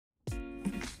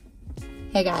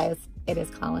Hey guys, it is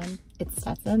Collin, it's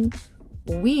Stetson.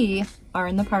 We are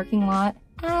in the parking lot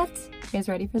at, you guys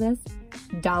ready for this?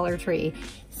 Dollar Tree.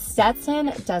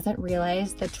 Stetson doesn't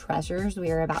realize the treasures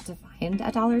we are about to find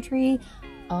at Dollar Tree.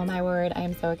 Oh my word, I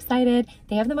am so excited.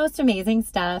 They have the most amazing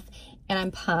stuff and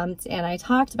I'm pumped, and I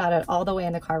talked about it all the way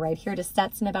in the car right here to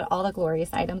Stetson about all the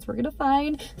glorious items we're gonna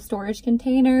find, storage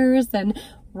containers and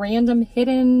random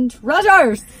hidden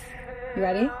treasures. You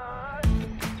ready?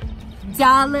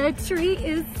 Dollar Tree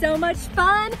is so much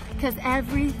fun because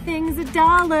everything's a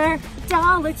dollar.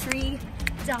 Dollar Tree,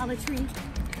 Dollar Tree,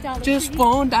 Dollar Tree. Just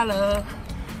 $1,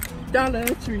 Dollar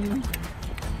Tree.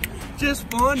 Just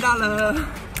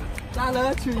 $1,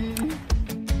 Dollar Tree.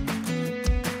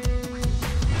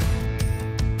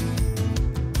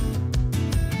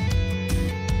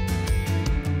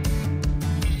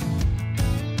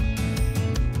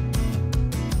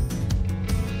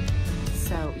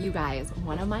 So you guys,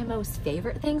 one of my most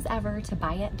favorite things ever to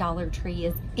buy at Dollar Tree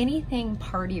is anything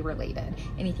party related.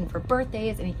 Anything for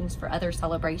birthdays, anything for other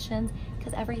celebrations,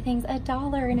 because everything's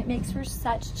 $1 and it makes for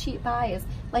such cheap buys.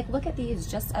 Like look at these,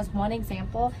 just as one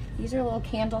example. These are little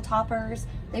candle toppers.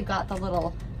 They've got the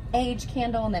little age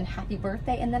candle and then happy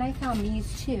birthday. And then I found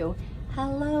these too.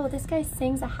 Hello, this guy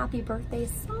sings a happy birthday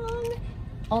song.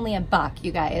 Only $1,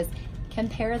 you guys.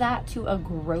 Compare that to a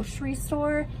grocery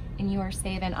store and you are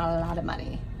saving a lot of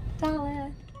money.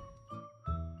 Dollar.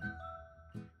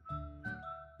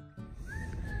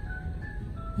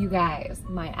 You guys,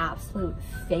 my absolute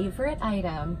favorite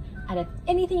item out of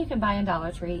anything you can buy in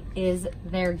Dollar Tree is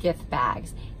their gift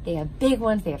bags. They have big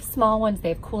ones, they have small ones, they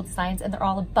have cool designs, and they're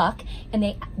all $1, and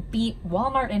they beat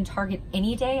Walmart and Target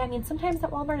any day. I mean, sometimes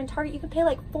at Walmart and Target, you can pay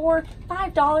like $4,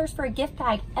 $5 for a gift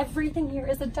bag. Everything here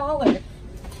is $1.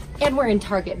 And we're in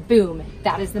Target, boom.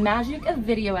 That is the magic of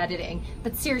video editing.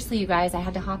 But seriously, you guys, I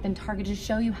had to hop in Target to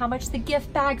show you how much the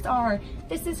gift bags are.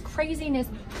 This is craziness,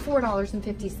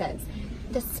 $4.50.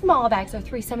 The small bags are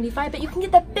 $3.75, but you can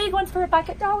get the big ones for $1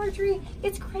 at Dollar Tree.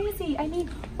 It's crazy. I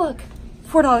mean, look,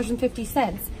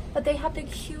 $4.50. But they have the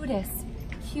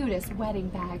cutest wedding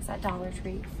bags at Dollar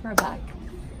Tree for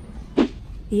 $1.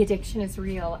 The addiction is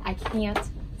real. I can't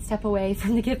step away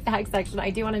from the gift bag section. I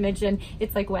do want to mention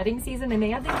it's like wedding season and they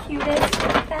have the cutest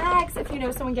bags. If you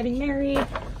know someone getting married,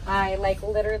 I like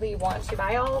literally want to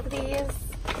buy all of these.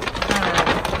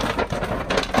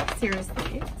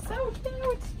 Seriously, so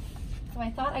cute. So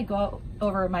I thought I'd go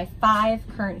over my 5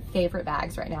 current favorite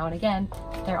bags right now. And again,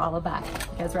 they're all $1.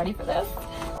 You guys ready for this?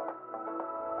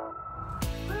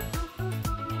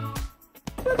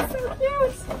 That's so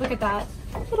cute. Look at that.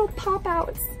 Little pop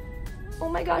outs. Oh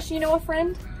my gosh, you know a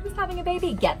friend who's having a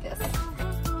baby? Get this.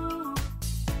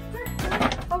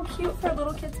 How cute for a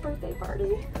little kid's birthday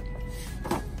party.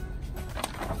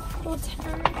 Little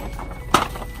tender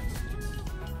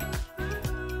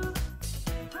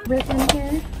ribbon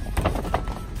here.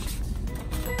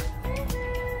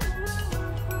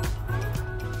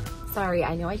 Sorry,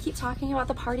 I know I keep talking about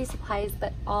the party supplies,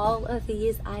 but all of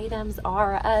these items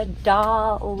are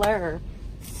 $1.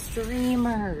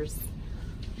 Streamers.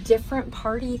 Different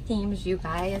party themes, you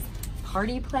guys.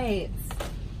 Party plates,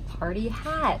 party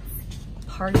hats,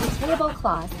 party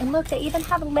tablecloths, and look, they even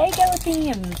have Lego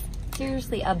themes.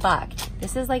 Seriously, $1.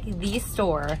 This is like the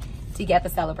store to get the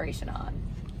celebration on.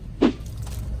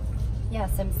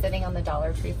 Yes, I'm sitting on the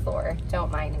Dollar Tree floor.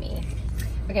 Don't mind me.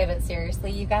 Okay, but seriously,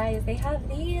 you guys, they have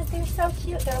these. They're so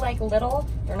cute. They're like little,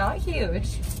 they're not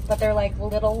huge, but they're like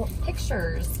little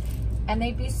pictures. And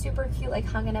they'd be super cute, like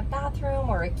hung in a bathroom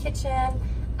or a kitchen.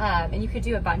 And you could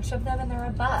do a bunch of them and they're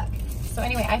 $1. So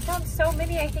anyway, I found so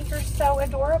many I think are so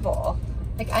adorable.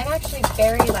 Like I'm actually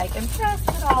very like impressed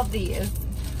with all of these.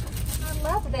 I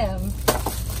love them.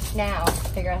 Now,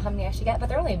 figure out how many I should get, but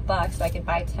they're only $1, so I could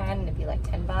buy 10 and it'd be like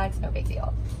 $10, no big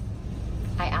deal.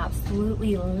 I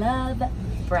absolutely love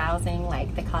browsing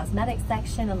like the cosmetics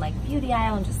section and like beauty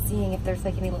aisle and just seeing if there's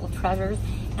like any little treasures.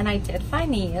 And I did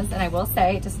find these, and I will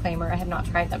say, disclaimer, I have not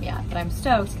tried them yet, but I'm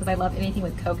stoked because I love anything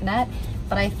with coconut.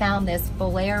 But I found this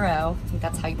Bolero, I think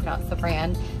that's how you pronounce the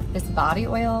brand, this body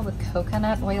oil with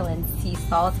coconut oil and sea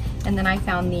salt. And then I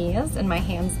found these, and my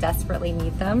hands desperately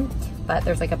need them. But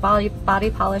there's like a body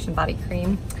polish and body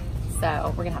cream.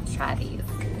 So we're gonna have to try these.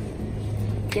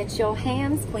 Get your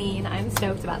hands clean. I'm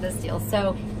stoked about this deal.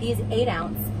 So these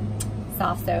 8-ounce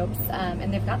soft soaps,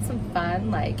 and they've got some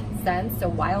fun like scents, so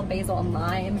wild basil and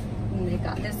lime, and they've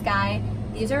got this guy.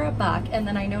 These are $1, and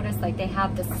then I noticed like they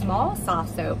have the small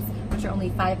soft soaps, which are only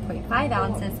 5.5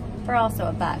 ounces, for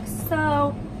also $1.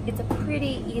 So it's a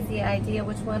pretty easy idea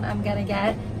which one I'm gonna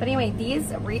get. But anyway,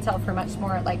 these retail for much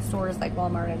more at like stores like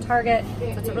Walmart and Target, so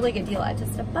it's a really good deal at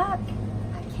just $1. I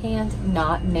can't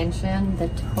not mention the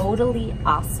totally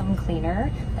awesome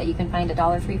cleaner that you can find at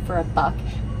Dollar Tree for $1.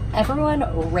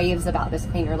 Everyone raves about this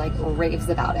cleaner, like raves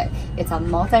about it. It's a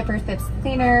multi-purpose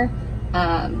cleaner.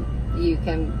 You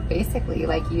can basically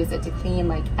like use it to clean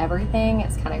like everything.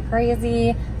 It's kind of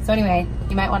crazy. So anyway,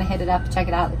 you might want to hit it up, check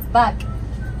it out. It's $1,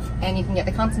 and you can get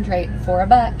the concentrate for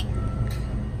 $1.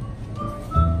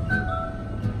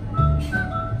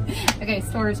 Okay,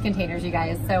 storage containers, you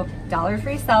guys. So Dollar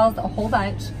Tree sells a whole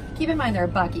bunch. Keep in mind they're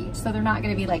 $1 each, so they're not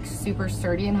gonna be like super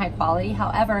sturdy and high quality.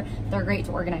 However, they're great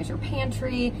to organize your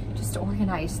pantry, just to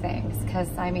organize things. Cause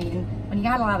I mean, when you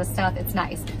got a lot of stuff, it's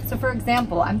nice. So for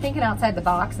example, I'm thinking outside the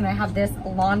box and I have this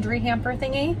laundry hamper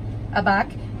thingy,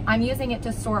 $1. I'm using it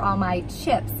to store all my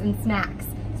chips and snacks.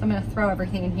 So I'm gonna throw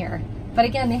everything in here. But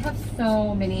again, they have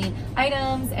so many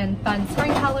items and fun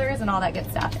spring colors and all that good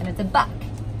stuff, and it's $1.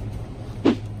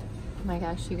 Oh my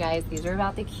gosh, you guys, these are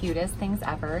about the cutest things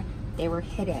ever. They were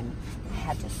hidden. I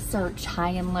had to search high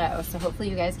and low, so hopefully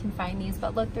you guys can find these.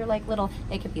 But look, they're like little,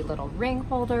 they could be little ring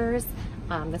holders.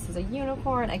 This is a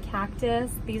unicorn, a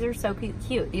cactus. These are so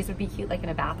cute. These would be cute like in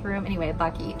a bathroom. Anyway,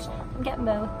 $1 each. I'm getting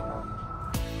both.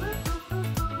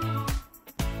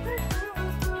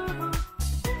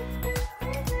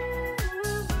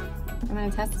 I'm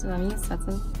gonna test it on you,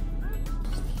 Stetson.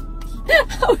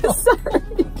 I'm sorry.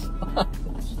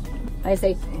 I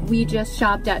say, we just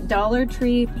shopped at Dollar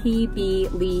Tree,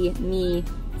 PB, Lee, me,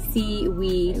 see,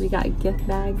 we got gift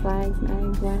bags, bags,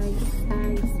 rags.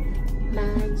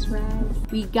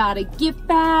 We got a gift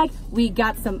bag, we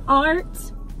got some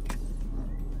art.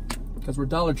 Because we're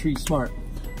Dollar Tree smart.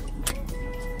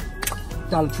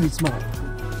 Dollar Tree smart.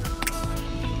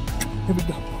 Here we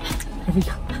go. Here we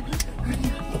go.